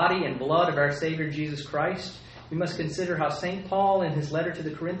of the body and blood of our Savior Jesus Christ, you must consider how St. Paul in his letter to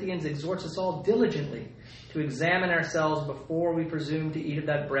the Corinthians exhorts us all diligently to examine ourselves before we presume to eat of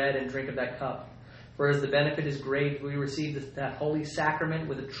that bread and drink of that cup. For as the benefit is great, we receive that holy sacrament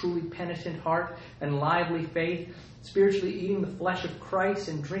with a truly penitent heart and lively faith, spiritually eating the flesh of Christ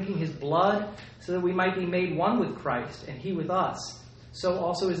and drinking his blood, so that we might be made one with Christ and he with us. So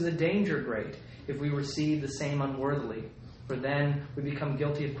also is the danger great if we receive the same unworthily. For then we become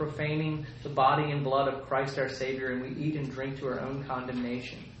guilty of profaning the body and blood of Christ our Savior, and we eat and drink to our own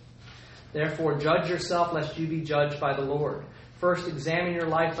condemnation. Therefore judge yourself, lest you be judged by the Lord. First examine your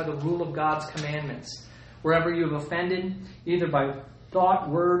life by the rule of God's commandments. Wherever you have offended, either by thought,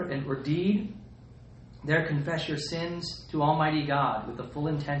 word, or deed, there confess your sins to Almighty God with the full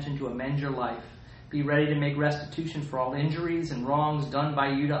intention to amend your life. Be ready to make restitution for all injuries and wrongs done by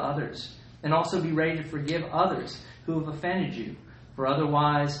you to others, and also be ready to forgive others who have offended you. For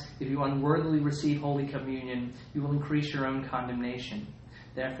otherwise, if you unworthily receive Holy Communion, you will increase your own condemnation.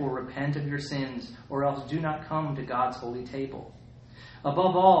 Therefore repent of your sins, or else do not come to God's holy table.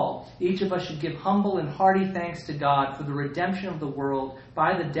 Above all, each of us should give humble and hearty thanks to God for the redemption of the world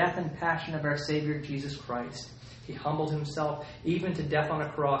by the death and passion of our Savior Jesus Christ. He humbled himself even to death on a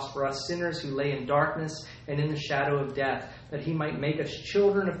cross for us sinners who lay in darkness and in the shadow of death, that he might make us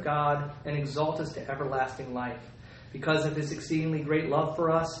children of God and exalt us to everlasting life. Because of his exceedingly great love for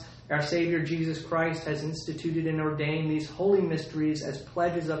us, our Savior Jesus Christ has instituted and ordained these holy mysteries as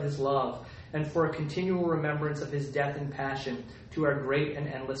pledges of his love, and for a continual remembrance of his death and passion, to our great and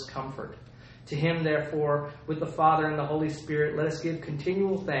endless comfort. To him, therefore, with the Father and the Holy Spirit, let us give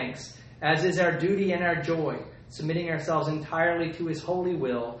continual thanks, as is our duty and our joy, submitting ourselves entirely to his holy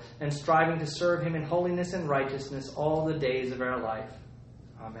will, and striving to serve him in holiness and righteousness all the days of our life.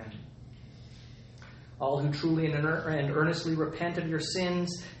 Amen. All who truly and earnestly repent of your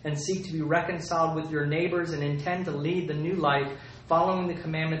sins and seek to be reconciled with your neighbors and intend to lead the new life, following the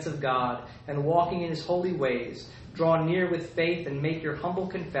commandments of God and walking in his holy ways, draw near with faith and make your humble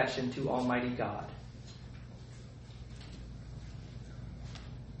confession to Almighty God.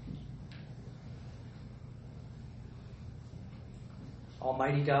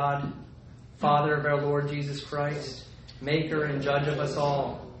 Almighty God, Father of our Lord Jesus Christ, Maker and Judge of us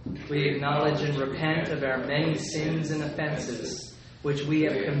all, we acknowledge and repent of our many sins and offenses, which we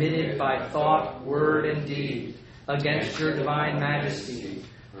have committed by thought, word, and deed, against your divine majesty,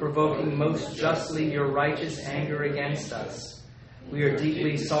 provoking most justly your righteous anger against us. We are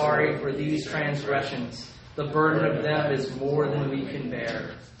deeply sorry for these transgressions. The burden of them is more than we can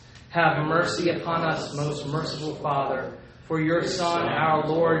bear. Have mercy upon us, most merciful Father, for your Son, our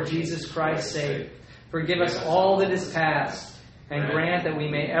Lord Jesus Christ's sake. Forgive us all that is past, and grant that we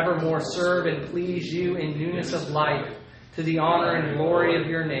may evermore serve and please you in newness of life, to the honor and glory of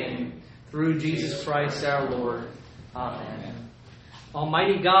your name, through Jesus Christ our Lord. Amen.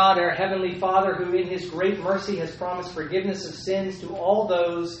 Almighty God, our Heavenly Father, who in his great mercy has promised forgiveness of sins to all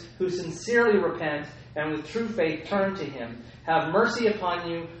those who sincerely repent and with true faith turn to him, have mercy upon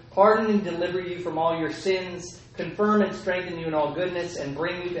you, pardon and deliver you from all your sins, confirm and strengthen you in all goodness, and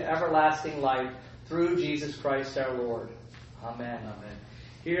bring you to everlasting life through Jesus Christ our Lord. Amen. Amen.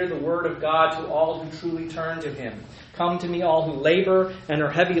 Hear the word of God to all who truly turn to him. Come to me, all who labor and are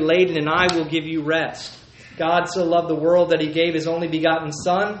heavy laden, and I will give you rest. God so loved the world that he gave his only begotten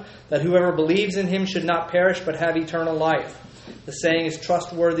Son, that whoever believes in him should not perish but have eternal life. The saying is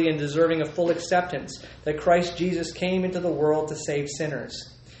trustworthy and deserving of full acceptance, that Christ Jesus came into the world to save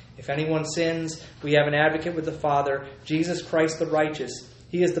sinners. If anyone sins, we have an advocate with the Father, Jesus Christ the righteous.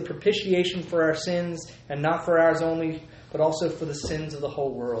 He is the propitiation for our sins, and not for ours only, but also for the sins of the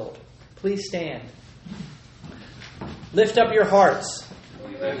whole world. Please stand. Lift up your hearts.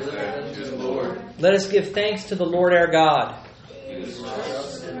 We lift them to the Lord. Let us give thanks to the Lord our God. It is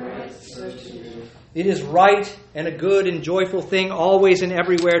just and right so to do. It is right and a good and joyful thing always and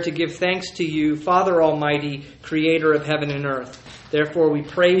everywhere to give thanks to you, Father Almighty, Creator of heaven and earth. Therefore we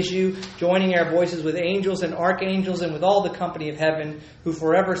praise you, joining our voices with angels and archangels and with all the company of heaven, who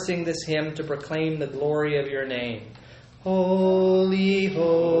forever sing this hymn to proclaim the glory of your name. Holy,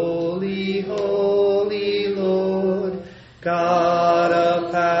 holy, holy Lord, God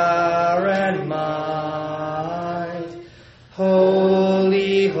of power and might.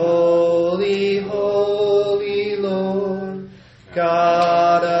 Holy, holy, holy Lord,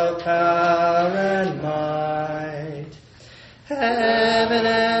 God of power and might. Heaven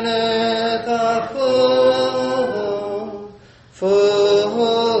and earth are full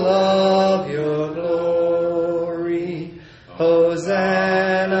of your glory.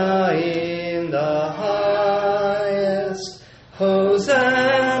 Hosanna in the highest.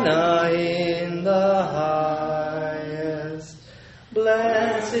 Hosanna in the highest.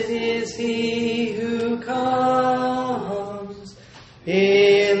 Blessed is he who comes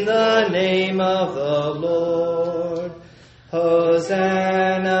in the name of the Lord.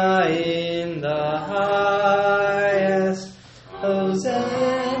 Hosanna in the highest.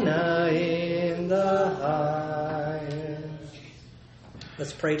 Hosanna in the highest.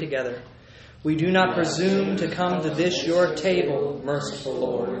 Let's pray together. We do not presume to come to this your table, merciful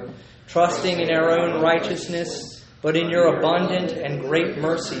Lord, trusting in our own righteousness, but in your abundant and great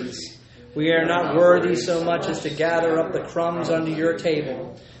mercies. We are not worthy so much as to gather up the crumbs under your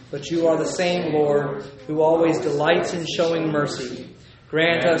table, but you are the same Lord, who always delights in showing mercy.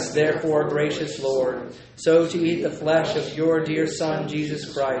 Grant us, therefore, gracious Lord, so to eat the flesh of your dear Son,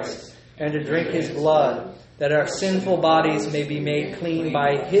 Jesus Christ, and to drink his blood, that our sinful bodies may be made clean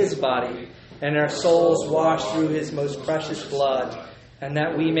by his body, and our souls washed through his most precious blood, and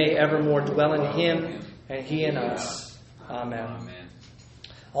that we may evermore dwell in him, and he in us. Amen. Amen.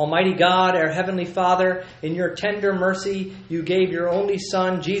 Almighty God, our Heavenly Father, in your tender mercy, you gave your only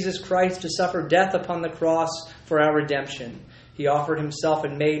Son, Jesus Christ, to suffer death upon the cross for our redemption. He offered himself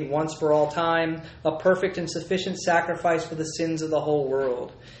and made once for all time a perfect and sufficient sacrifice for the sins of the whole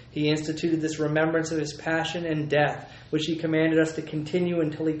world. He instituted this remembrance of his passion and death, which he commanded us to continue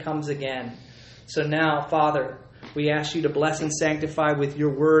until he comes again. So now, Father, we ask you to bless and sanctify with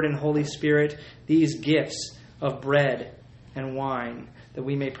your word and Holy Spirit these gifts of bread and wine, that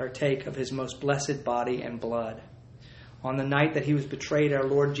we may partake of his most blessed body and blood. On the night that he was betrayed, our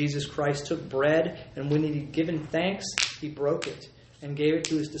Lord Jesus Christ took bread, and when he had given thanks, he broke it and gave it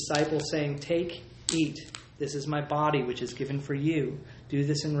to his disciples, saying, "Take, eat. This is my body, which is given for you. Do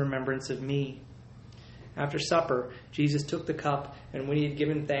this in remembrance of me." After supper, Jesus took the cup, and when he had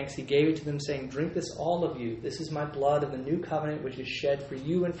given thanks, he gave it to them, saying, "Drink this, all of you. This is my blood of the new covenant, which is shed for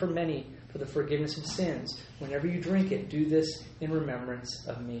you and for many for the forgiveness of sins. Whenever you drink it, do this in remembrance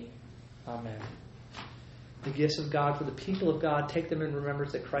of me." Amen. The gifts of God for the people of God, take them in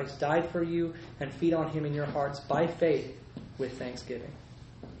remembrance that Christ died for you, and feed on him in your hearts by faith with thanksgiving.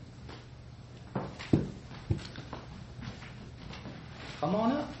 Come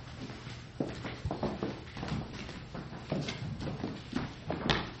on up.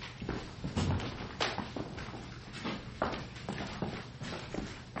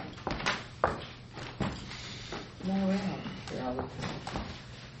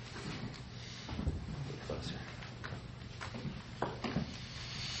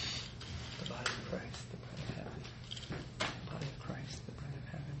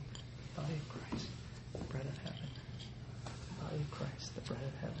 Christ, the bread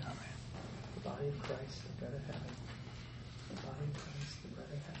of heaven. Amen. The body of Christ, the bread of heaven. The body of Christ, the bread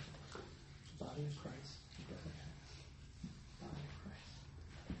of heaven. The body of Christ, the bread of heaven. The body of Christ.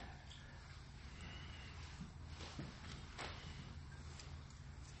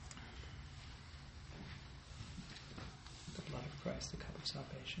 The blood of Christ, the cup of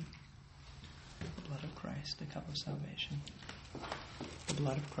salvation. The blood of Christ, the cup of salvation. The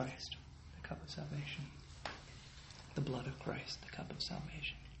blood of Christ, the cup of salvation. The blood of Christ, the cup of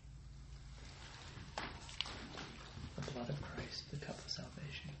salvation. The blood of Christ, the cup of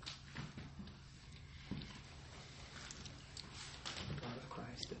salvation. The blood of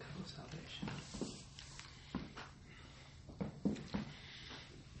Christ, the cup of salvation.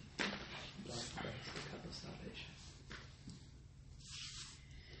 The blood of Christ, the cup of salvation.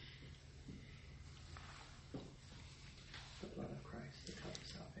 The blood of Christ, the cup of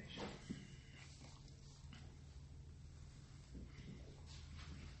salvation.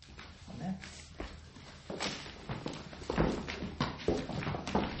 Amen.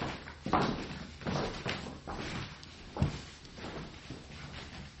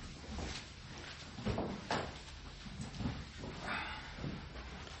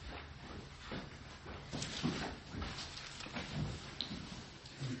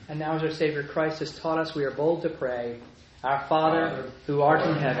 And now as our Savior Christ has taught us, we are bold to pray, Our Father, who art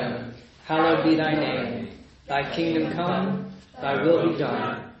in heaven, hallowed be thy name. Thy kingdom come, thy will be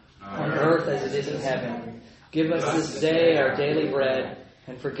done, on earth as it is in heaven. Give us this day our daily bread,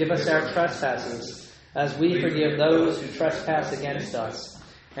 and forgive us our trespasses, as we forgive those who trespass against us.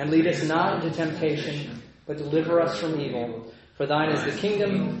 And lead us not into temptation, but deliver us from evil. For thine is the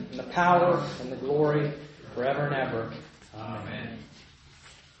kingdom, and the power, and the glory, forever and ever. Amen.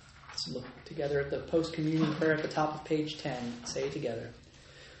 Let's look together at the post-communion prayer at the top of page 10. Say it together.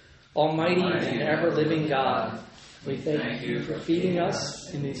 Almighty and ever-living God, we thank you for feeding us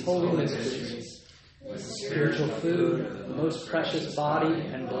in these holy mysteries with spiritual food, the most precious body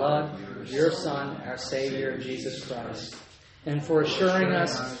and blood of your Son, our Savior, Jesus Christ, and for assuring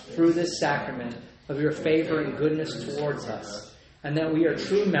us through this sacrament of your favor and goodness towards us, and that we are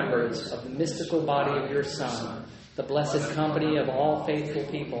true members of the mystical body of your Son, the blessed company of all faithful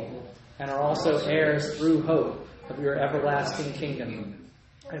people, and are also heirs through hope of your everlasting kingdom.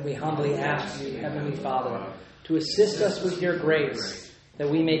 And we humbly ask you, Heavenly Father, to assist us with your grace, that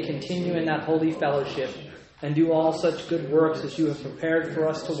we may continue in that holy fellowship and do all such good works as you have prepared for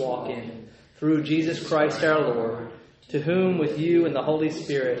us to walk in, through Jesus Christ our Lord, to whom with you and the Holy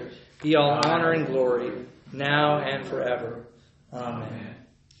Spirit be all honor and glory, now and forever. Amen.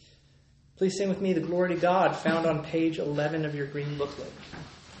 Please sing with me the Glory to God, found on page 11 of your green booklet.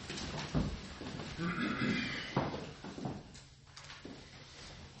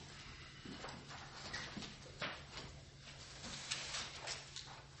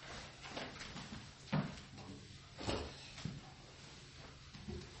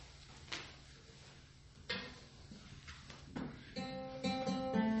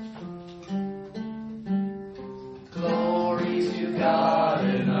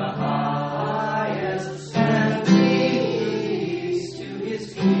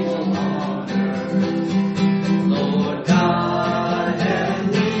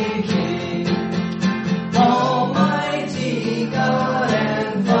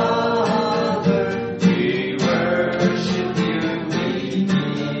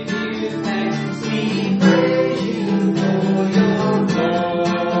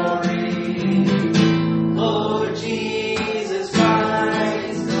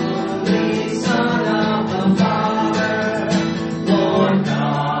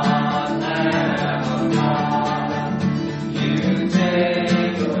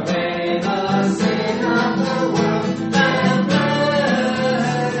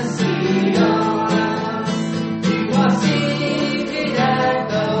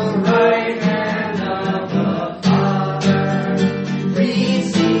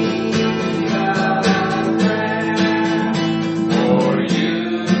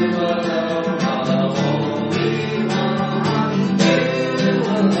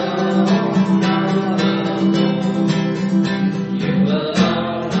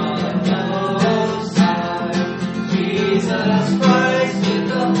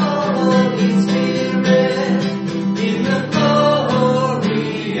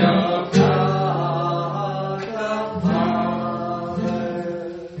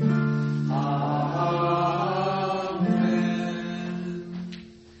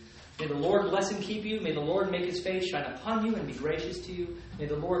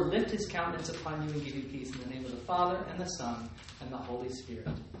 Upon you and give you peace in the name of the Father and the Son and the Holy Spirit.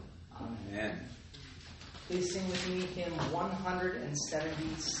 Amen. Please sing with me hymn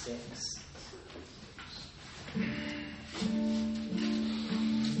 176.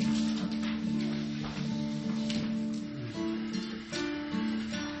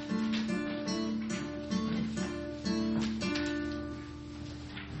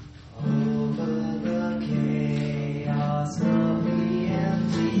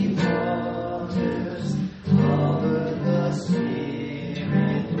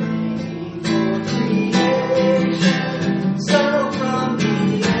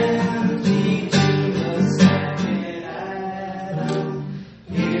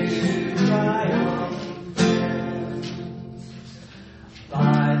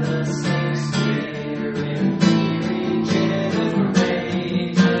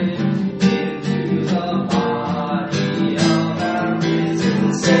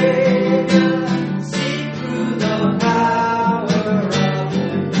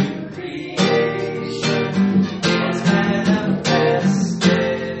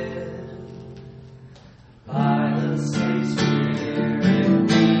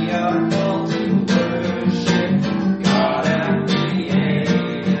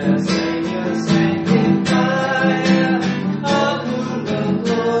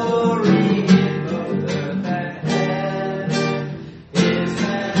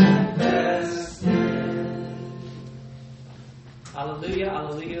 Hallelujah,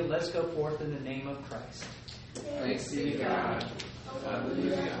 hallelujah. Let's go forth in the name of Christ. Thanks be to God.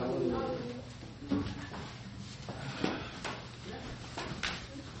 Hallelujah, hallelujah.